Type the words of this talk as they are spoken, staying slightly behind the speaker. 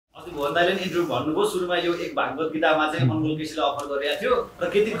अस्ति भुवन दाइले इन्टरभ्यू भन्नुभयो सुरुमा यो एक भागवत गीतामा चाहिँ अनमोल केसीले अफर गरेको थियो र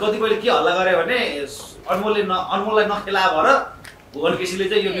कतिपयले के हल्ला गरे भने अनमोललाई नखेला भएर भुवन केसीले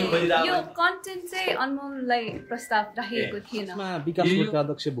चाहिँ यो खोजिरहेको यो कन्टेन्ट चाहिँ अनमोललाई प्रस्ताव राखेको थिएन। विकास बोर्डका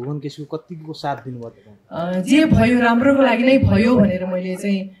अध्यक्ष भुवन केसीको कतिको साथ दिनुभयो? जे भयो राम्रोको लागि नै भयो भनेर मैले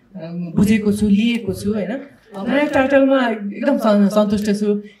चाहिँ बुझेको छु, लिएको छु हैन। नयाँ टाइटलमा एकदम सन्तुष्ट छु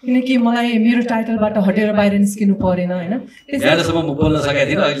किनकि मलाई मेरो टाइटलबाट हटेर बाहिर निस्किनु परेन हैन। यहाँसम्म म बोल्न सकेको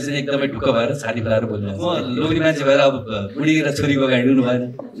थिइनँ, अहिले चाहिँ एकदमै ढुक्क भएर छाती फुलाएर बोलिरहेको छु। म लोग्ने मान्छे भएर अब बुढी र छोरीको गाडी रुनु भएन।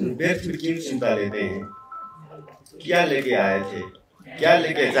 किन चिन्ताले थिए, क्या लेके आए थे, क्या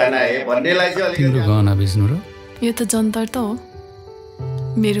लेके जाना है भन्नेलाई चाहिँ अलिकति तिम्रो गहना बेच्नु र यो त जन्तर त हो,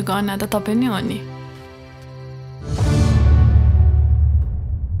 मेरो गहना त तपाईँ नै हो नि।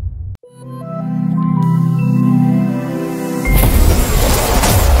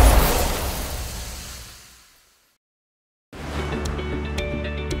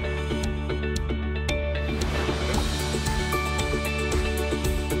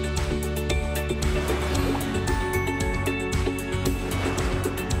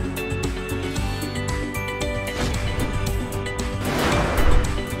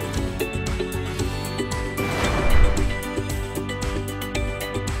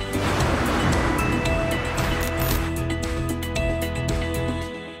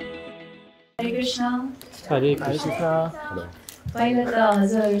 हरे कृष्ण। पहिला त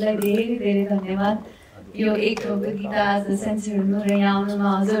हजुरहरूलाई धेरै धेरै धन्यवाद। यो एक ढोको गीता आज सेन्सर हुनु र यहाँ आउनुमा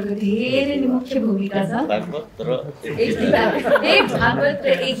हजुरहरूको धेरै नै मुख्य भूमिका छ। एक भागवत र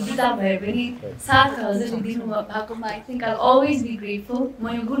एक गीता भए पनि साथ हजुरले दिनुभएकोमा I think I always be grateful. म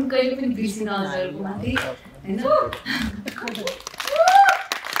यो गुण कहिले पनि बिर्सिनँ हजुरहरूको माथि होइन।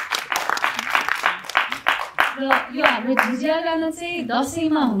 र यो हाम्रो झिझिया गाना चाहिँ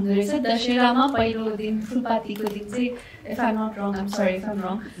दसैँमा हुँदो रहेछ, दशहरामा पहिलो दिन फुलपातीको दिन चाहिँ if I not wrong, I'm sorry if I'm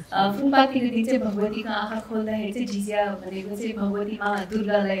रङ, फुलपातीको दिन चाहिँ भगवतीको आँखा खोल्दाखेरि चाहिँ झिझिया भनेको चाहिँ भगवतीमा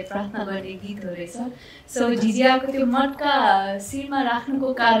दुर्गालाई प्रार्थना गर्ने गीत हो रहेछ। सो झिझियाको त्यो मटका शिरमा राख्नुको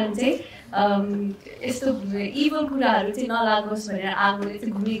कारण चाहिँ यस्तो इभल कुराहरू चाहिँ नलागोस् भनेर आगोले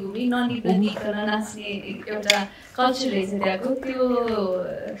चाहिँ घुमी घुमी ननिकन नाच्ने एउटा कल्चर रहेछ त्यहाँको। त्यो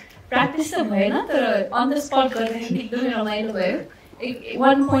प्र्याक्टिस त भएन तर अन द स्पट गर्दाखेरि एकदमै रमाइलो भयो।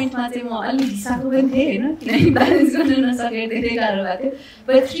 वान पोइन्टमा चाहिँ म अलिक हिसाबको पनि थिएँ होइन, किनकि ब्यालेन्स गर्न नसकेर धेरै गाह्रो भएको थियो।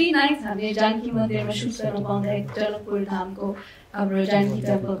 बट 3 नाइट्स हामीले जानकी मन्दिरमा सुट गर्न पाउँदाखेरि जनकपुर धामको हाम्रो जानकी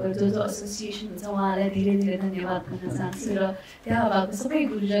टेम्पलको जो एसोसिएसन हुन्छ उहाँलाई धेरै धेरै धन्यवाद भन्न चाहन्छु र त्यहाँ भएको सबै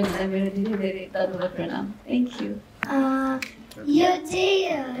गुरुजनहरूलाई मेरो धेरै धेरै दण्डवत प्रणाम। Thank you. यो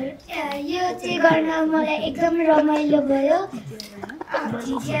चाहिँ गर्न मलाई एकदम रमाइलो भयो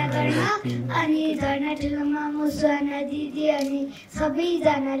झिझिया गर्न। अनि झर्ना ठुलो मामु, सुहाना दिदी अनि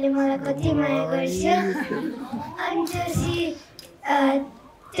सबैजनाले मलाई कति माया गर्छ। अनि त्यसपछि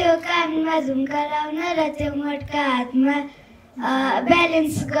त्यो कानमा झुम्का लाउन र त्यो मटका हातमा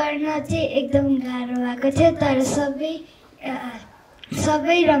ब्यालेन्स गर्न चाहिँ एकदम गाह्रो भएको थियो, तर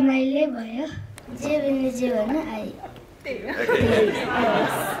सबै रमाइलो भयो। जे भन्न आयो।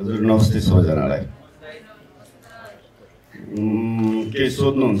 हजुर नमस्ते सबैजनालाई। के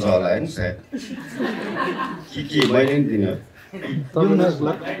सोध्नुहुन्छ होला होइन सायद, के मैले नि दिनु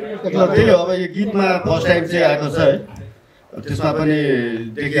त्यही हो। अब यो गीतमा फर्स्ट टाइम चाहिँ आएको छ है, त्यसमा पनि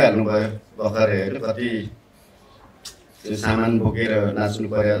देखिहाल्नुभयो भर्खरै होइन कति सामान बोकेर नाच्नु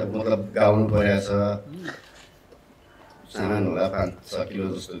पर्यो, मतलब गाउनु परेको छ। सामान होला 5-6 किलो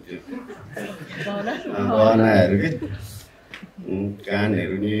जस्तो त्यो गहनाहरू कि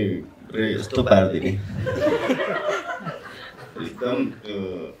कानहरू नि पुरै यस्तो पारिदिने एकदम त्यो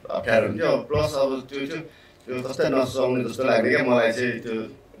अप्ठ्यारो हुन्थ्यो। प्लस अब त्यो कस्तै नसुहाउने जस्तो लाग्ने क्या मलाई चाहिँ। त्यो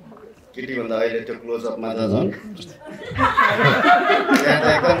केटीभन्दा अहिले त्यो क्लोजअपमा त झन् त्यहाँ त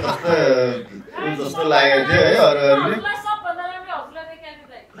एकदम कस्तो जस्तो लागेको थियो है अरूहरूले।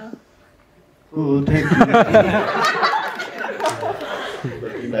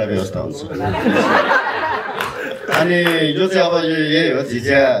 व्यवस्था हुन्छ। अनि यो चाहिँ अब यही हो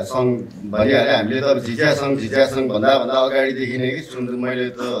झिझिया सङ्ग भनिहाल्यो हामीले त। अब झिझिया सङ्ग भन्दा अगाडिदेखि नै कि सुन्नु मैले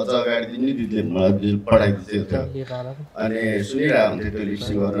त अझ अगाडिदेखि नै दिदीले मलाई पठाइदिएको थियो। अनि सुनिरहेको हुन्थ्यो त्यो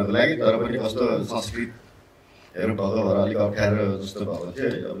लिप्सिङ गर्नको लागि, तर पनि कस्तो संस्कृतहरू भएको भएर अलिक अप्ठ्यारो जस्तो भएको थियो।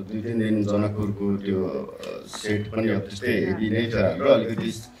 अब 2-3 दिन जनकपुरको त्यो सेट पनि अब त्यस्तै हेभी नै थियो हाम्रो, अलिकति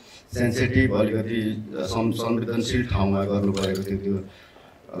सेन्सिटिभ अलिकति संवेदनशील ठाउँमा गर्नु परेको थियो त्यो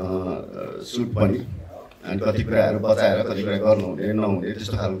सुट पनि। अनि कति कुराहरू बचाएर कति कुरा गर्नु हुने नहुने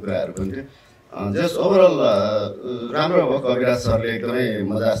त्यस्तो खालको कुराहरू पनि थियो। जस्ट ओभरअल राम्रो भयो। कविराज सरले एकदमै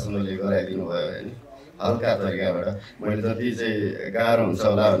मजासँगले गराइदिनु भयो होइन, हल्का तरिकाबाट। मैले जति चाहिँ गाह्रो हुन्छ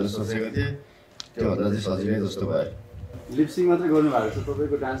होला भनेर सोचेको थिएँ त्योभन्दा चाहिँ सजिलै जस्तो भयो। लिपसिङ मात्रै गर्नु भएको छ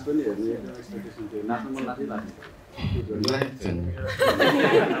तपाईँको डान्स पनि हेर्ने एकदम एक्सपेक्टेसन थियो नाच्नु मन लाग्थ्यो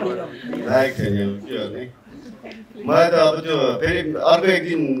लायक छैन के गर्ने मलाई त अब त्यो फेरि अर्को एक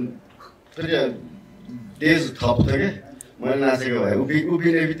दिन फेरि डेज थप्थ्यो क्या मैले नाचेको भए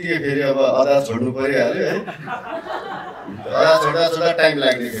उभिने बित्तिकै फेरि अब आधा छोड्नु परिहाल्यो है आधा छोड्दा टाइम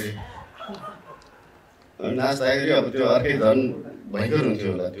लाग्ने फेरि नाच्दाखेरि अब त्यो अर्कै झन् भयङ्कर हुन्थ्यो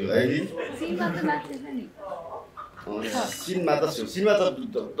होला त्यो है सिनमा त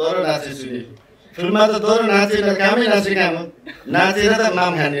दह्रो नाचेछु नि फिल्ममा त दह्रो नाचेन कामै नाचे काम हो नाचेर त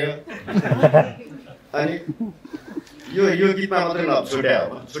नाम खाने हो अनि यो गीतमा मात्रै छुट्या हो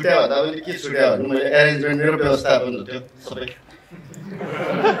छुट्या भन्दा पनि के छुट्या भन्नु मैले एरेन्जमेन्ट मेरो व्यवस्थापन थियो सबै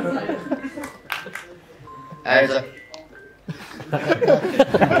आएछ।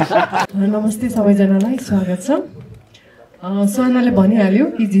 नमस्ते सबैजनालाई स्वागत छ। सुहानाले भनिहाल्यो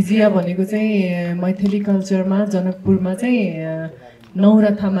कि झिझिया भनेको चाहिँ मैथिली कल्चरमा जनकपुरमा चाहिँ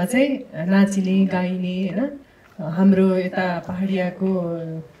नौरथामा चाहिँ नाचिने गाइने होइन हाम्रो यता पहाडियाको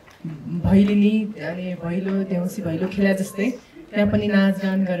भैलिनी अनि भैलो देउसी भैलो खेला जस्तै त्यहाँ पनि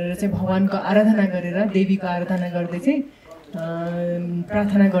नाचगान गरेर चाहिँ भगवानको आराधना गरेर देवीको आराधना गर्दै चाहिँ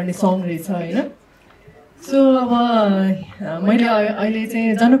प्रार्थना गर्ने सङ रहेछ होइन। सो अब मैले अहिले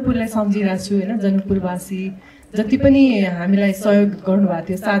चाहिँ जनकपुरलाई सम्झिरहेको छु होइन जनकपुरवासी जति पनि हामीलाई सहयोग गर्नुभएको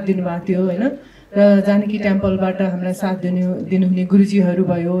थियो साथ दिनुभएको थियो होइन र जानकी टेम्पलबाट हामीलाई साथ दिनुहुने गुरुजीहरू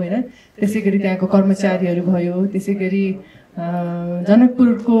भयो होइन त्यसै गरी त्यहाँको कर्मचारीहरू भयो त्यसै गरी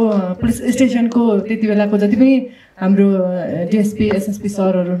जनकपुरको पुलिस स्टेसनको त्यति बेलाको जति पनि हाम्रो डिएसपी एसएसपी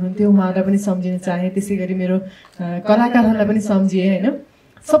सरहरू हुनुहुन्थ्यो उहाँहरूलाई पनि सम्झिन चाहे त्यसै गरी मेरो कलाकारहरूलाई पनि सम्झिएँ होइन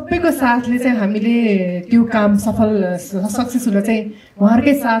सबैको साथले चाहिँ हामीले त्यो काम सक्सेसफुल चाहिँ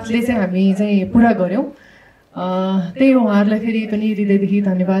उहाँहरूकै साथले चाहिँ हामी चाहिँ पुरा गऱ्यौँ त्यही उहाँहरूलाई फेरि पनि हृदयदेखि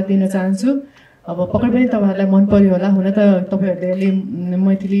धन्यवाद दिन चाहन्छु। अब पक्कै पनि तपाईँहरूलाई मन पर्यो होला हुन त तपाईँहरूले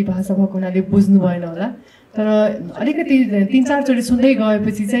मैथिली भाषा भएको हुनाले बुझ्नु भएन होला तर अलिकति 3-4 चोटि सुन्दै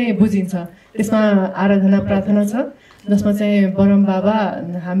गएपछि चाहिँ बुझिन्छ त्यसमा आराधना प्रार्थना छ जसमा चाहिँ बरम बाबा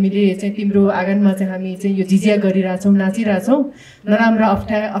हामीले चाहिँ तिम्रो आँगनमा चाहिँ हामी चाहिँ यो झिझिया गरिरहेछौँ नाचिरहेछौँ नराम्रा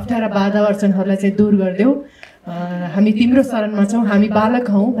अप्ठ्यारा बाधा अर्चनहरूलाई चाहिँ दूर गरिदेऊ हामी तिम्रो शरणमा छौँ हामी बालक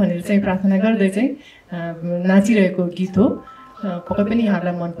हौँ भनेर चाहिँ प्रार्थना गर्दै चाहिँ नाचिरहेको गीत हो पक्कै पनि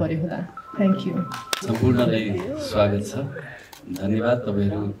यहाँहरूलाई मन पर्यो होला। Thank you. सम्पूर्णलाई स्वागत छ धन्यवाद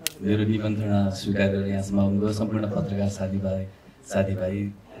तपाईँहरू मेरो निमन्त्रणा स्वीकार गरेर यहाँसम्म आउनुभयो सम्पूर्ण पत्रकार साथीभाइ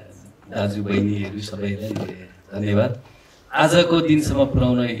दाजुबहिनीहरू सबैलाई धन्यवाद। आजको दिनसम्म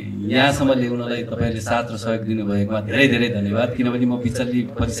पुर्याउन यहाँसम्म ल्याउनलाई तपाईँहरूले साथ र सहयोग दिनुभएकोमा धेरै धेरै धन्यवाद किनभने म बिचल्ली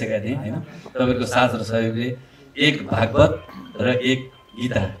परिसकेका थिएँ होइन तपाईँहरूको साथ र सहयोगले एक भागवत र एक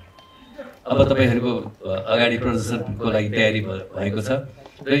गीता अब तपाईँहरूको अगाडि प्रदर्शनको लागि तयारी भएको छ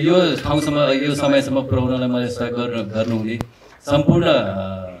र यो ठाउँसम्म यो समयसम्म पुर्याउनलाई मैले सहयोग गर्नुहुने सम्पूर्ण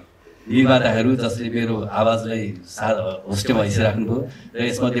निर्माताहरू जसले मेरो आवाजलाई होस्टेलमा हिँडिराख्नुभयो र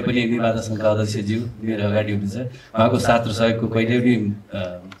यसमध्ये पनि निर्माता सङ्घका अध्यक्षज्यू मेरो अगाडि हुनुहुन्छ उहाँको साथ र सहयोगको कहिले पनि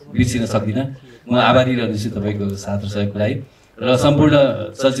बिर्सिन सक्दिनँ म आभारी रहनेछु तपाईँको साथ र सहयोगको लागि र सम्पूर्ण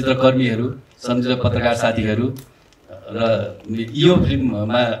चलचित्र कर्मीहरू सम्पूर्ण पत्रकार साथीहरू र यो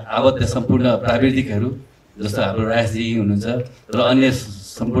फिल्ममा आबद्ध सम्पूर्ण प्राविधिकहरू जस्तो हाम्रो राजजी हुनुहुन्छ र अन्य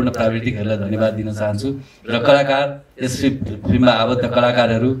सम्पूर्ण प्राविधिकहरूलाई धन्यवाद दिन चाहन्छु र कलाकार यस फिल्ममा आबद्ध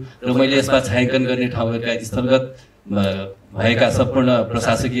कलाकारहरू र मैले यसमा छायाङ्कन गर्ने ठाउँहरूका स्थलगत भएका सम्पूर्ण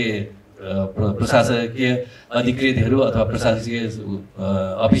प्रशासकीय अधिकृतहरू अथवा प्रशासकीय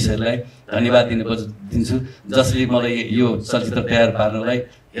अफिसहरूलाई धन्यवाद दिन्छु जसले मलाई यो चलचित्र तयार पार्नलाई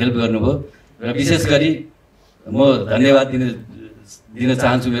हेल्प गर्नुभयो र विशेष गरी म धन्यवाद दिन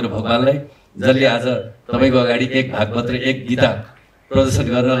चाहन्छु मेरो भगवानलाई जसले आज तपाईँको अगाडि एक भागवत र एक गीता प्रदर्शन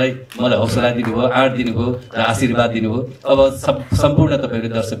गर्नलाई मलाई हौसला दिनुभयो आँट दिनुभयो र आशीर्वाद दिनुभयो। अब सम्पूर्ण तपाईँहरू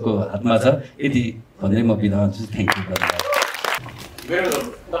दर्शकको हातमा छ यति भन्दै म बिदा हुन्छु। Thank you. मेरो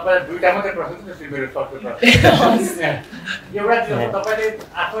तपाईँलाई दुईवटा मात्रै प्रश्न छ मेरो सबै प्रश्न एउटा चाहिँ तपाईँले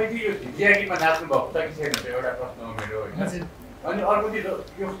आफै चाहिँ यो झिझिया गीतमा नाच्नु भएको छ कि छैन एउटा प्रश्न हो मेरो होइन अनि अर्को चाहिँ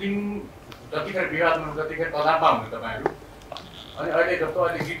यो फिल्म जतिखेर विवादमा जतिखेर तनावमा हुनु तपाईँहरू अनि अहिले जस्तो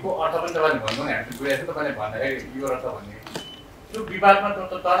अहिले गीतको अर्थ पनि तपाईँले भन्नु नि हामी बुझाएको तपाईँले भन्दाखेरि यो अर्थ भन्ने त्यो विवादमा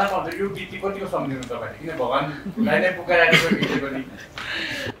तनावमा हुन्छ यो गीत कतिको सम्झिनु तपाईँले किन भगवान्लाई नै पुकारेको गीत पनि।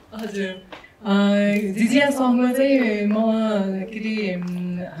 हजुर झिझिया सङमा चाहिँ म के अरे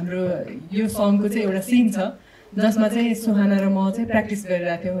हाम्रो यो सङको चाहिँ एउटा सिन छ जसमा चाहिँ सुहाना र म चाहिँ प्र्याक्टिस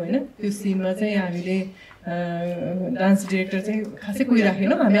गरिरहेको थियौँ होइन त्यो सिनमा चाहिँ हामीले डान्स डिरेक्टर चाहिँ खासै कोही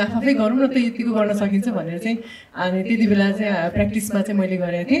राखेनौँ, हामी आफै गरौँ न त यतिको गर्न सकिन्छ भनेर चाहिँ अनि त्यति बेला चाहिँ प्र्याक्टिसमा चाहिँ मैले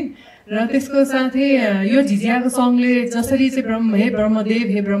गरेको थिएँ। र त्यसको साथै यो झिझियाको सङले जसरी चाहिँ हे ब्रह्मदेव,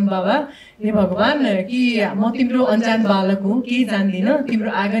 हे ब्रह्म बाबा, हे भगवान्, कि म तिम्रो अनजान बालक हुँ, केही जान्दिनँ, तिम्रो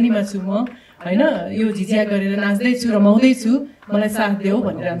आँगनीमा छु म, होइन, यो झिझिया गरेर नाच्दैछु, रमाउँदैछु, मलाई साथ देऊ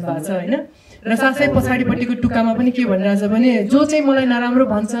भनिरहनु भएको छ, होइन। र साथै पछाडिपट्टिको टुक्कामा पनि के भनिरहेछ भने जो चाहिँ मलाई नराम्रो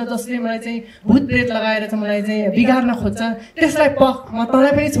भन्छ, जसले मलाई चाहिँ भूत प्रेत लगाएर चाहिँ मलाई चाहिँ बिगार्न खोज्छ, त्यसलाई म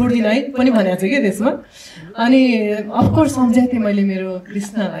तँलाई पनि छोड्दिनँ है पनि भनेको छु कि त्यसमा। अनि अफकोर्स सम्झेको थिएँ मैले मेरो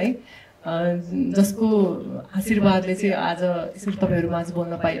कृष्णलाई, जसको आशीर्वादले चाहिँ आज यसरी तपाईँहरूमा आज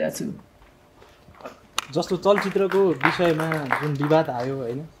बोल्न पाइरहेको छु। जस्तो चलचित्रको विषयमा जुन विवाद आयो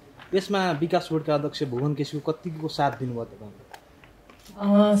होइन, यसमा विकास बोर्डका अध्यक्ष भुवन केसीको कतिको साथ दिनुभयो तपाईँ?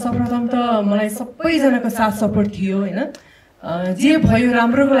 सर्वप्रथम त मलाई सबैजनाको साथ सपोर्ट थियो, होइन। जे भयो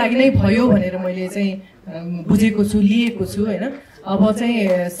राम्रोको लागि नै भयो भनेर मैले चाहिँ बुझेको छु, लिएको छु, होइन। अब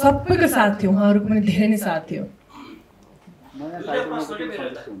चाहिँ सबैको साथ थियो, उहाँहरूको पनि धेरै नै साथ थियो।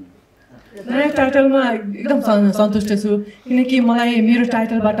 नयाँ टाइटलमा एकदम सन्तुष्ट छु, किनकि मलाई मेरो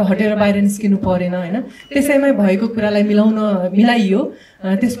टाइटलबाट हटेर बाहिर निस्किनु परेन, होइन। त्यसैमै भएको कुरालाई मिलाइयो,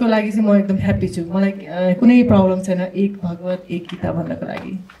 त्यसको लागि चाहिँ म एकदम ह्याप्पी छु। मलाई कुनै प्रब्लम छैन एक भगवत एक गीता भन्नको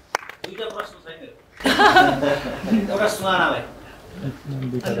लागि। दुईटा प्रश्न छ मेरो। एउटा सुहाना भाइ,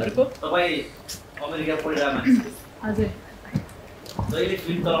 तपाईँ अमेरिका पढिरहेको मान्छे, हजुर, जहिले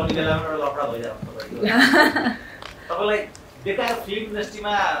फिल्म चलाउने बेलामा एउटा लफडा भइरहेको तपाईँलाई बेकार फिल्म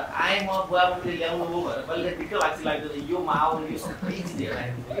इन्डस्ट्रीमा आए म बुवा मम्मीले ल्याउनु हो भनेर कहिले दिक्क लाग्छ यो माहौल यो सबै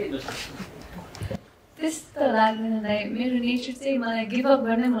चिजहरू त्यस्तो लाग्दैन दाइ। मेरो नेचर चाहिँ मलाई गिभ अप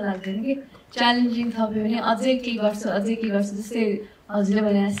गर्नै मन लाग्दैन कि, च्यालेन्जिङ थप्यो भने अझै के गर्छु अझै के गर्छु। जस्तै हजुरले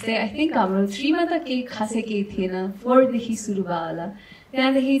भने जस्तै आई थिङ्क हाम्रो 3 मा त केही खासै केही थिएन, 4 देखि सुरु भयो होला।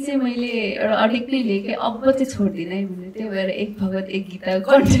 त्यहाँदेखि चाहिँ मैले एउटा अडिक्ट नै लिएँ कि अब चाहिँ छोड्दिनँ है भने, त्यही भएर एक भगवत एक गीता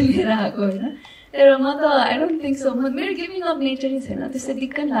कन्टिन्यू लिएर आएको, होइन। तर म त आई डोन्ट थिङ्क सो, मेरो गिभिङ अप नेचरै छैन, त्यस्तो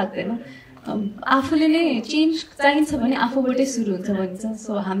दिक्क पनि लाग्दैन। आफूले नै चेन्ज चाहिन्छ भने आफूबाटै सुरु हुन्छ भन्छ।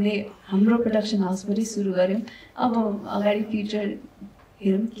 सो हामीले हाम्रो प्रोडक्सन हाउसबाटै सुरु गऱ्यौँ, अब अगाडि फ्युचर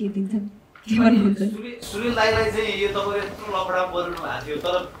हेरौँ के दिन्छ के भन्नुहुन्छ। सुनिल दाइलाई चाहिँ यो तपाईँले यत्रो लफडा बोल्नु भएको थियो,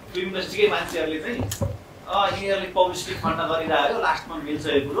 तर फिल्म इन्डस्ट्रीकै मान्छेहरूले चाहिँ यिनीहरूले पब्लिसिटी फन्डा गरिरहेको, लास्टमा मिल्छ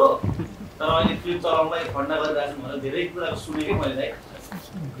यो कुरो, तर अहिले फिल्म चलाउनलाई फन्डा गरिरहेको भनेर धेरै कुरा सुनेकै मैले दाइ।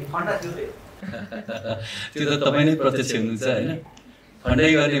 फन्डा थियो त्यो त तपाईँ नै प्रत्यक्ष हुनुहुन्छ, होइन। फन्डै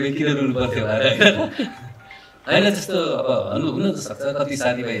गर्ने किन रुनु पर्थ्यो होइन। जस्तो अब हुन त सक्छ, कति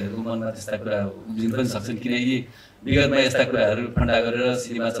साथीभाइहरूको मनमा त्यस्ता कुरा उब्जिन पनि सक्छन्, किनकि विगतमा यस्ता कुराहरू फन्डा गरेर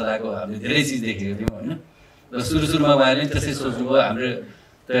सिनेमा चलाएको हामीले धेरै चिज देखेको थियौँ, होइन। र सुरुमा उहाँले त्यसै सोच्नुभयो, हाम्रो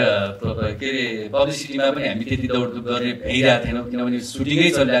के अरे पब्लिसिटीमा पनि हामी त्यति दौडधुप गर्ने भइरहेको थिएनौँ, किनभने सुटिङै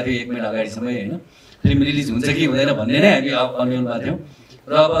चलिरहेको थियो 1 महिना अगाडिसम्म, होइन। फिल्म रिलिज हुन्छ कि हुँदैन भन्ने नै हामी अन्यलमा थियौँ।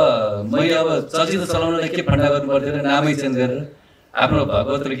 र अब मैले अब चलचित्र चलाउनलाई के फन्डा गर्नु पर्थ्यो र नामै चेन्ज गरेर आफ्नो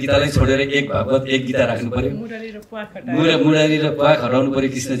भगवत र गीतालाई छोडेर एक भगवत एक गीता राख्नु पर्यो, मुरारी र प्वाख हराउनु पर्यो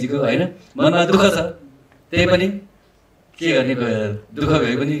कृष्णजीको, होइन। मनमा दुःख छ, त्यही पनि के गर्ने, दुःख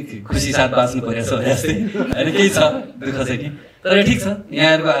भए पनि खुसी साथ बाँच्नु पर्यो जस्तै, होइन। केही छ दुःख चाहिँ नि, तर ठिक छ,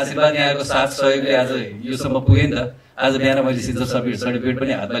 यहाँहरूको आशीर्वाद यहाँहरूको साथ सहयोगले आज योसम्म पुगेँ नि त। आज बिहान मैले सिन्जर सर्टिफिकेट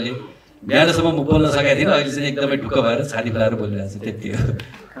पनि हातमा लिएँ, बिहानसम्म म बोल्न सकेको थिइनँ, अहिले चाहिँ एकदमै ढुक्क भएर छाती फुलाएर बोलिरहेको छु, त्यति हो।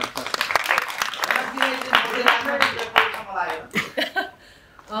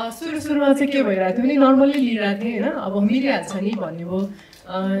 सुरुमा चाहिँ के भइरहेको थियो भने नर्मल्ली लिइरहेको थिएँ, होइन। अब मिलिहाल्छ नि भन्ने भयो।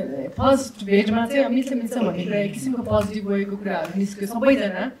 फर्स्ट भेटमा चाहिँ मिल्छ भन्ने कुरा, एक किसिमको पोजिटिभ भएको कुराहरू निस्क्यो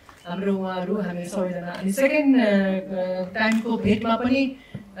सबैजना, हाम्रो उहाँहरू हामीहरू सबैजना। अनि सेकेन्ड टाइमको भेटमा पनि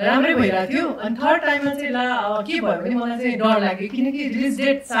राम्रै भइरहेको थियो। अनि थर्ड टाइममा चाहिँ ला के भयो भने मलाई चाहिँ डर लाग्यो, किनकि रिलिज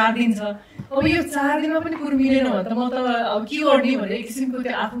डेट 4 दिन छ। अब यो 4 दिनमा पनि कुरो मिलेन भने त म त अब के गर्ने भने एक किसिमको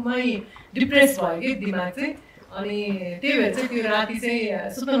त्यो आफूमै डिप्रेस भयो कि दिमाग चाहिँ। अनि त्यही भएर चाहिँ त्यो राति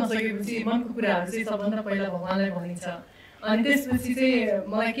चाहिँ सुत्न नसकेपछि मनको कुराहरू चाहिँ सबभन्दा पहिला भगवान्लाई भनिन्छ। अनि त्यसपछि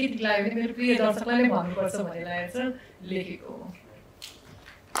चाहिँ मलाई के ठिक लाग्यो भने मेरो प्रिय दर्शकलाई नै भन्नुपर्छ भन्ने लागेर चाहिँ लेखेको हो।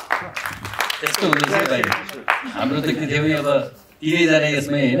 त्यस्तो हुँदैछ भाइ, हाम्रो त के थियो अब 3 जना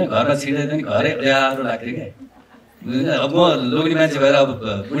यसमै, होइन। घरमा छिर्दै पनि घरै ल्यारो लाग्थ्यो क्या, अब म लोग्ने मान्छे भएर अब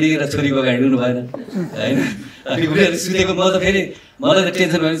बुढी र छोरीको अगाडि रुनु भएन, होइन। अनि बुढीहरू सुतेको म त फेरि मलाई त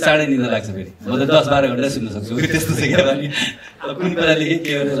टेन्सन भयो भने चाँडै निद्रा लाग्छ, फेरि म त 10-12 घन्टा सुन्न सक्छु, त्यस्तो छ क्या। अनि कुन कुरा लेखेँ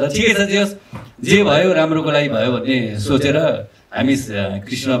के गरेर ठिकै छ, जे भयो राम्रोको लागि भयो भन्ने सोचेर हामी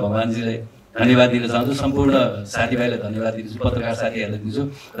कृष्ण भगवान्जीलाई धन्यवाद दिन चाहन्छु, सम्पूर्ण साथीभाइलाई धन्यवाद दिन्छु, पत्रकार साथीहरूलाई दिन्छु,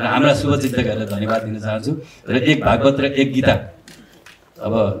 र हाम्रा शुभचिन्तकहरूलाई धन्यवाद दिन चाहन्छु। र एक भागवत र एक गीता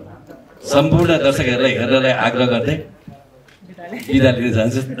अब सम्पूर्ण दर्शकहरूलाई हेर्नलाई आग्रह गर्दै बिदा लिन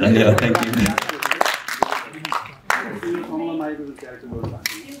चाहन्छु। धन्यवाद, थ्याङ्क यू। नमस्ते,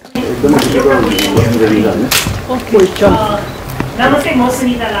 म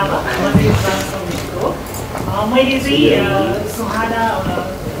सुनिता लामा, म चाहिँ ट्रान्सफर्मेसनको हो। मैले चाहिँ सुहाना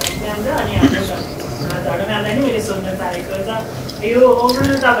म्याम र अनि हाम्रो झर्ना म्यामलाई नै मैले सोध्न चाहेको छ। यो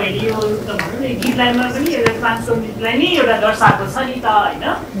ओभरअल तपाईँले यो भनौँ न गीत लाइनमा पनि एउटा ट्रान्सफर्मेसनलाई नै एउटा दर्शाएको छ नि त होइन।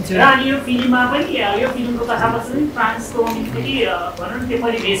 र अनि यो फिल्ममा पनि यो फिल्मको कथावस्तु पनि ट्रान्सफर्मेसनली भनौँ न त्यो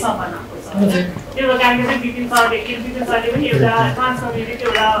परिवेशमा बनाएको छ। त्यो कारणले चाहिँ बिपिन सरले पनि एउटा ट्रान्सफर्मेसनको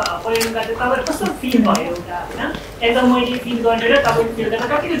एउटा प्रयोग गर्दा तपाईँलाई कस्तो फिल भयो एउटा होइन, एकदम मैले फिल गर्ने र तपाईँको फिल गर्दा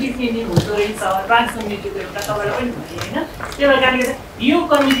कतिको डिफ्रेन्ट हुँदो रहेछ ट्रान्सफर्मेसनको एउटा तपाईँलाई पनि भने होइन। त्यो कारणले चाहिँ यो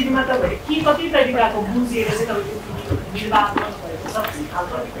कम्युनिटीमा तपाईँले के कति तरिकाको बुझेर चाहिँ तपाईँको निर्वाह गर्नुभएको छ भन्ने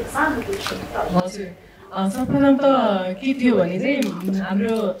खालको अलिकति सानो क्वेसन। हजुर, सर्वप्रथम त के थियो भने चाहिँ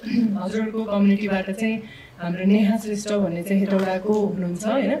हाम्रो हजुरको कम्युनिटीबाट चाहिँ हाम्रो नेहा श्रेष्ठ भन्ने चाहिँ हेटौडाको हुनुहुन्छ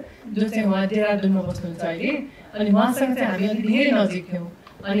होइन, जो चाहिँ उहाँ देहरादुनमा बस्नुहुन्छ अहिले। अनि उहाँसँग चाहिँ हामी अलिक धेरै नजिक थियौँ।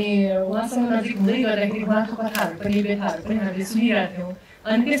 अनि उहाँसँग नजिक हुँदै गर्दाखेरि उहाँको कथाहरू पनि व्यथाहरू पनि हामीले सुनिरहेको थियौँ।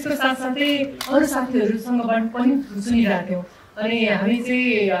 अनि त्यसको साथसाथै अरू साथीहरूसँगबाट पनि सुनिरहेको थियौँ। अनि हामी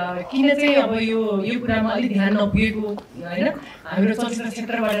चाहिँ किन चाहिँ अब यो कुरामा अलिक ध्यान नपुगेको होइन, हाम्रो चलचित्र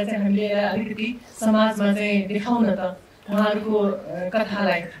क्षेत्रबाट चाहिँ हामीले अलिकति समाजमा चाहिँ देखाउन त उहाँहरूको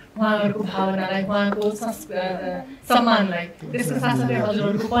कथालाई, उहाँहरूको भावनालाई, उहाँको सम्मानलाई, त्यसको साथसाथै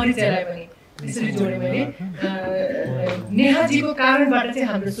हजुरहरूको परिचयलाई पनि त्यसरी जोडेँ मैले। नेहाजीको कारणबाट चाहिँ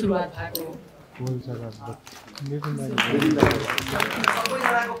हाम्रो सुरुवात भएको हो।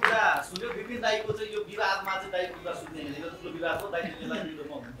 सबैजनाको कुरा सुन्यो। बिपिन दाइको चाहिँ यो विवादमा चाहिँ दाइको कुरा सुन्ने भनेको ठुलो विवाद हो। दाइले यसलाई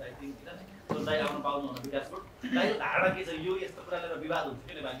भिडियोमा हुन्छ आई थिङ्क किन दाइ आउन पाउनुहुन्न विकासकोट। दाइको धारणा के छ यो यस्तो कुरा लिएर विवाद हुन्छ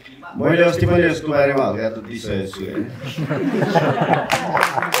कि नेपाली फिल्ममा? मैले अस्ति पनि यसको बारेमा हल्का त दिइसकेको छु होइन।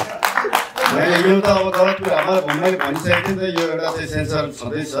 मैले यो त अब गलत कुरा मैले भनिसकेको थिएँ नि त, यो एउटा चाहिँ सेन्सर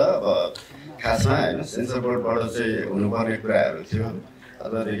छँदैछ अब खासमा होइन। सेन्सर बोर्डबाट चाहिँ हुनुपर्ने कुराहरू थियो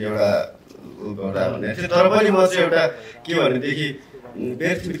अथवादेखि एउटा गर्दा भन्ने थियो। तर पनि म चाहिँ एउटा के भनेदेखि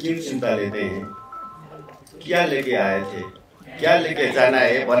व्यर्थ किन चिन्ताले चाहिँ क्या लेके आए थे, क्या लेके जाना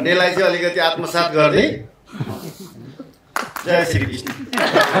है भन्नेलाई चाहिँ अलिकति आत्मसात गर्ने। जय श्री कृष्ण।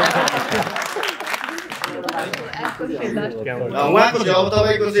 उहाँको जब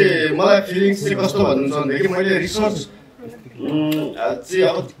तपाईँको चाहिँ मलाई फिलिङ्स चाहिँ कस्तो भन्नुहुन्छ भनेदेखि मैले रिसर्च चाहिँ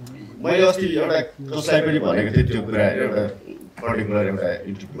अब मैले अस्ति एउटा कसलाई पनि भनेको थिएँ त्यो कुरा एउटा पर्टिकुलर एउटा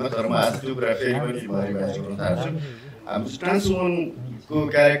इन्टरभ्यूमा। तर म आज त्यो कुरा फेरि पनि भरिभाइ गर्न चाहन्छु। हाम्रो ट्रान्सवुमनको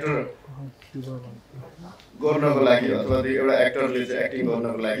क्यारेक्टर गर्नको लागि अथवा एउटा एक्टरले चाहिँ एक्टिङ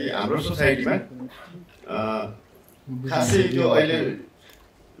गर्नको लागि हाम्रो सोसाइटीमा खासै त्यो अहिले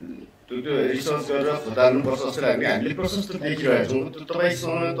त्यो रिसर्च गरेर खोताल्नुपर्छ जस्तो लाग्ने हामीले प्रशस्त देखिरहेको छौँ। त्यो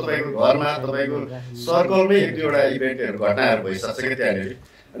तपाईँसँग तपाईँको घरमा तपाईँको सर्कलमै एक दुईवटा इभेन्टहरू घटनाहरू भइसक्छ कि त्यहाँनिर।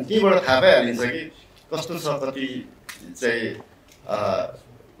 अनि त्यहीँबाट थाहा पाइहालिन्छ कि कस्तो छ, कति चाहिँ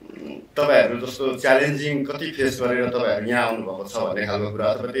तपाईँहरू जस्तो च्यालेन्जिङ कति फेस गरेर तपाईँहरू यहाँ आउनुभएको छ भन्ने खालको कुरा,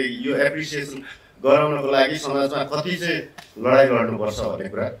 अथवा त्यही यो एप्रिसिएसन गराउनको लागि समाजमा कति चाहिँ लडाइँ लड्नुपर्छ भन्ने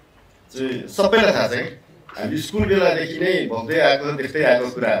कुरा चाहिँ सबैलाई थाहा छ कि। हामी स्कुल बेलादेखि नै भोग्दै आएको देख्दै आएको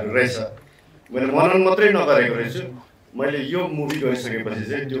कुराहरू रहेछ। मैले मनन मात्रै नगरेको रहेछु, मैले यो मुभी गरिसकेपछि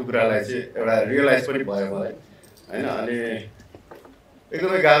चाहिँ त्यो कुरालाई चाहिँ एउटा रियलाइज पनि भयो मलाई होइन। अनि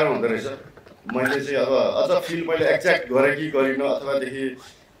एकदमै गाह्रो हुँदो रहेछ। मैले चाहिँ अब अझ फिल मैले एक्ज्याक्ट गरेँ कि गरिनँ अथवादेखि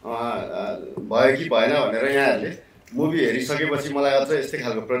भयो कि भएन भनेर यहाँहरूले मुभी हेरिसकेपछि मलाई अझ यस्तै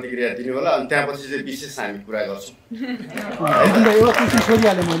खालको प्रतिक्रिया दिनु होला। अनि त्यहाँपछि चाहिँ विशेष हामी कुरा गर्छौँ। एउटा क्वेसन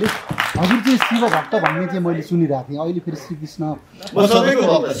सोधिहालेँ मैले, हजुर चाहिँ शिव भक्त भन्ने चाहिँ मैले सुनिरहेको थिएँ, अहिले फेरि श्रीकृष्ण म सबैको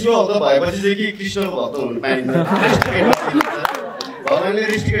भक्त शिव भक्त भएपछि चाहिँ कि कृष्णको भक्त हुनु पाइन्छ? भगवान्ले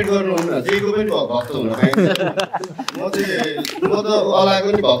रेस्ट्रिकेट गर्नुहुन्न, जेको पनि भक्त हुन पाइन्छ। म त अल्लाहको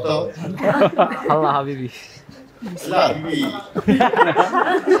नि भक्त हो। अल्लाह हबिबी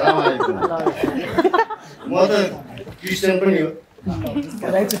म त क्रिस्चियन पनि हो,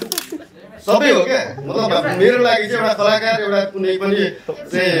 सबै हो क्या। मतलब मेरो लागि चाहिँ एउटा कलाकार एउटा कुनै पनि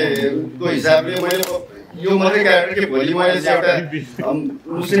चाहिँ को हिसाबले मैले यो मात्रै क्यारेक्टर के भोलि मैले चाहिँ एउटा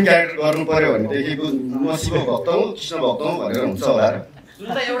मुस्लिम क्यारेक्टर गर्नु पर्यो भनेदेखि म शिव भक्त हुँ कृष्ण भक्त हुँ भनेर हुन्छ होला र।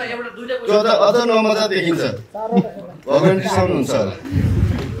 त्यो त अझ नमजा देखिन्छ, भगवान् रिसाउनुहुन्छ होला।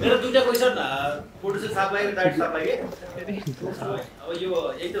 मेरो दुईटा क्वेसन प्रोड्युसर साहबलाई र डाइरेक्टर साहबलाई के अब यो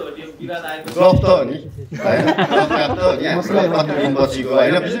यही त हो यो विवाद आएको गफ त हो नि हैन, गफ त हो नि कति दिन बसेको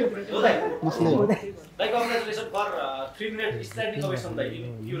हैन मसले हो। दाइ congratulation for 3 minute standing ovation दाइ इन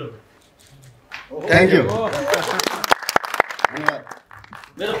युरोप। Thank you.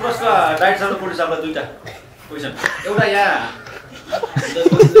 मेरो प्रश्न डाइरेक्टर साहब र प्रोड्युसर साहबलाई दुईटा क्वेसन। एउटा यहाँ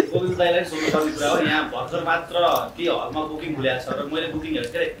गोविन्द दाइलाई सोध्नु पर्ने कुरा हो, यहाँ भर्खर मात्र के हलमा बुकिङ खुलेको छ र मैले बुकिङ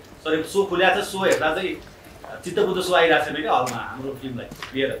हेर्छु के अरे सरी सो खुलेको छ, सो हेर्दा चाहिँ चित्तबुद्ध सो आइरहेको छैन क्या हलमा हाम्रो फिल्मलाई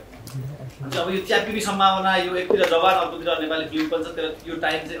लिएर। अब यो च्यापिने सम्भावना यो एकतिर जवान अर्कोतिर नेपाली फिल्म पनि छ, तर यो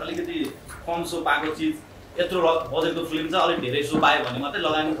टाइम चाहिँ अलिकति कम सो पाएको चिज यत्रो बजेटको फिल्म चाहिँ अलिक धेरै सो पायो भने मात्रै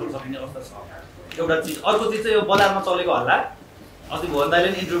लगानी गर्न सकिने अवस्था छ एउटा चिज। अर्को चिज चाहिँ यो बजारमा चलेको हल्ला, अस्ति भुवन दाइले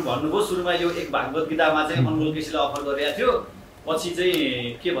पनि इन्टरभ्यू भन्नुभयो, सुरुमा यो एक भागवत गीतामा चाहिँ अनमोल केसीलाई अफर गरेको थियो, पछि चाहिँ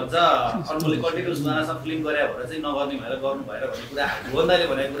के भन्छ अनमोलले कटिकल सुनानासँग फिल्म गरे भएर चाहिँ नगर्ने भएर गर्नु भएर भन्ने कुरा भुवन दाइले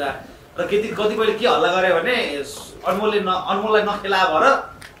भनेको कुरा र कतिपयले के हल्ला गरे भने अनमोललाई नखेला भएर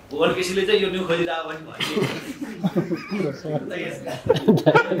भुवन केसीले चाहिँ यो न्यू खोजिरहेको पनि भयो।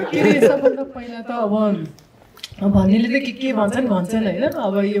 सबभन्दा पहिला त अब भन्नेले त के भन्छन् होइन,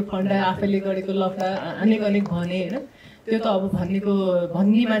 अब यो फन्डा आफैले गरेको लफडा अनेक भने होइन, त्यो त अब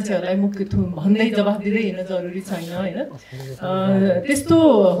भन्ने मान्छेहरूलाई मुख्य भन्दै जवाफ दिँदै हिँड्न जरुरी छैन होइन। त्यस्तो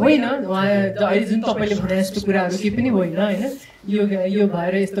होइन, उहाँ अहिले जुन तपाईँले भने जस्तो कुराहरू केही पनि होइन होइन, यो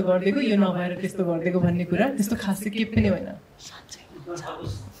भएर यस्तो गरिदिएको यो नभएर त्यस्तो गरिदिएको भन्ने कुरा त्यस्तो खास चाहिँ केही पनि होइन।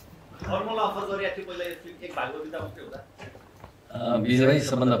 विजय भाइ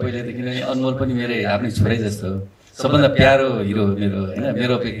सबभन्दा पहिलादेखि नै अनमोल पनि मेरो आफ्नै छोरै जस्तो हो, सबभन्दा प्यारो हिरो मेरो होइन।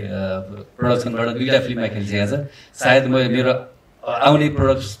 मेरो प्रोडक्सनबाट 2टा फिल्ममा खेलिसकेको छ, सायद मेरो आउने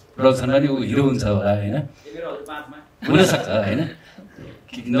प्रोडक्सनमा नि ऊ हिरो हुन्छ होला होइन, हुनसक्छ होइन,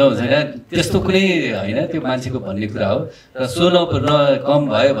 नहुन्छ होइन, त्यस्तो कुनै होइन, त्यो मान्छेको भन्ने कुरा हो। र सो कम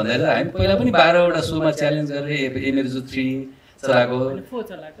भयो भन्दा हामी पहिला पनि 12वटा सोमा च्यालेन्ज गरेर मेरो जो 3 चलाएको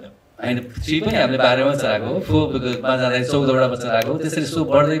होइन, 3 पनि हामीले 12मा चलाएको हो, 4मा जाँदाखेरि 14वटा चलाएको हो। त्यसरी सो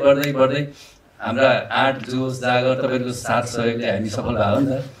बढ्दै बढ्दै बढ्दै हाम्रा 8 जोस जागर तपाईँको साथ सहयोगले हामी सफल भयो नि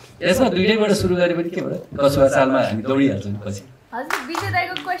त। यसमा 2टैबाट सुरु गरे पनि के भयो, कसुवा चालमा हामी दौडिहाल्छौँ पछि। हजुर विजय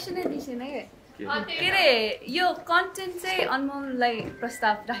दाइको क्वेसनै दिसेन है, के अरे यो कन्टेन्ट चाहिँ अनमोललाई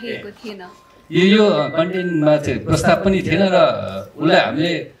प्रस्ताव राखिएको थिएन, यो कन्टेन्टमा चाहिँ प्रस्ताव पनि थिएन र उसलाई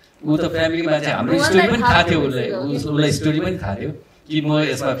हामीले ऊ त फ्यामिली मान्छे, हाम्रो स्टोरी पनि थाहा थियो, उसलाई स्टोरी पनि थाहा थियो कि म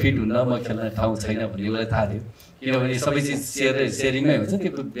यसमा फिट हुन्न, म खेल्न ठाउँ छैन भन्ने उसलाई थाहा थियो, किनभने सबै चिज सेयरिङमै हुन्छ,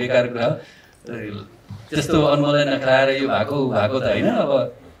 त्यो बेकार कुरा हो। त्यस्तो अनमोललाई नखाएर यो भएको त होइन, अब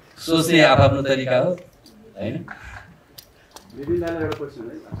सोच्ने आफ्नो तरिका हो होइन।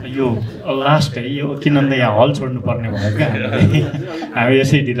 यो लास्ट है, यो किन भन्दा यहाँ हल छोड्नु पर्ने भयो क्या हामी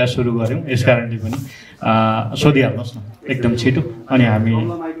यसै ढिला सुरु गऱ्यौँ, यस कारणले पनि सोधिहाल्नुहोस् न एकदम छिटो। अनि हामी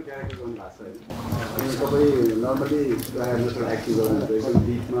तपाईँ नर्मली प्रायः नेचुरल एक्टिङ गर्नुहुन्छ, एकदम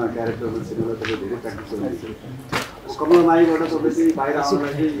डिपमा क्यारेक्टरमा सिनेमा तपाईँ धेरै प्र्याक्टिस गर्नुहुन्छ। कमलामाईबाट तपाईँ चाहिँ बाहिर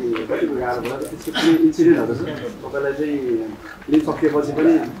आउनलाई चाहिँ कतिको गाह्रो भयो, त्यस्तो कुनै इन्सिडेन्टहरू छ तपाईँलाई चाहिँ फिल्म सकिएपछि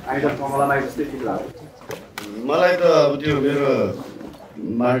पनि काइन्ड अफ कमलामाई जस्तै फिल भएको? मलाई त अब त्यो मेरो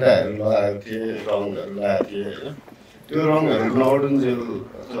माटाहरू लगाएको थिएँ, रङहरू लगाएको थिएँ होइन, त्यो रङहरू नउडुन्जेल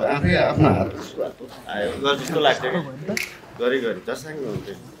आफै आफ्नो हात आयो जस्तो लाग्थ्यो कि गरी जसाङ्ग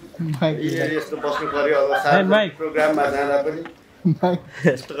हुन्थ्यो। यस्तो बस्नु पऱ्यो, अब सानो प्रोग्राममा जाँदा पनि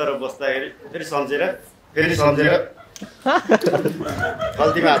यस्तो गरेर बस्दाखेरि फेरि सम्झेर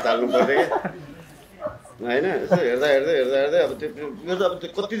गल्तीमा हात हाल्नु पर्थ्यो क्या होइन। यसो हेर्दा अब त्यो मेरो त अब त्यो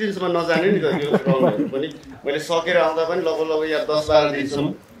कति दिनसम्म नजाने नि त यो रङहरू पनि, मैले सकेर आउँदा पनि लगभग यहाँ 10-12 दिनसम्म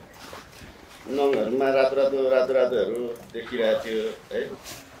नङहरूमा रातो देखिरहेको थियो है।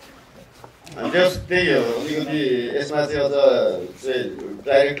 अनि त्यही हो अलिकति यसमा चाहिँ अझ चाहिँ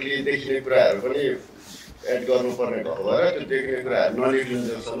डाइरेक्टली देखिने कुराहरू पनि एड गर्नुपर्ने भएको भएर त्यो देखिने कुराहरू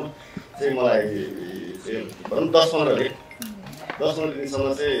ननिक्लिन्जेलसम्म चाहिँ मलाई भनौँ 10-15 दिनसम्म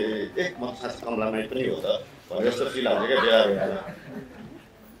चाहिँ म साँच्चै कमलामाई पनि हो त भने जस्तो फिल आउँछ क्या बिहा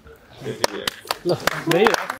भएर।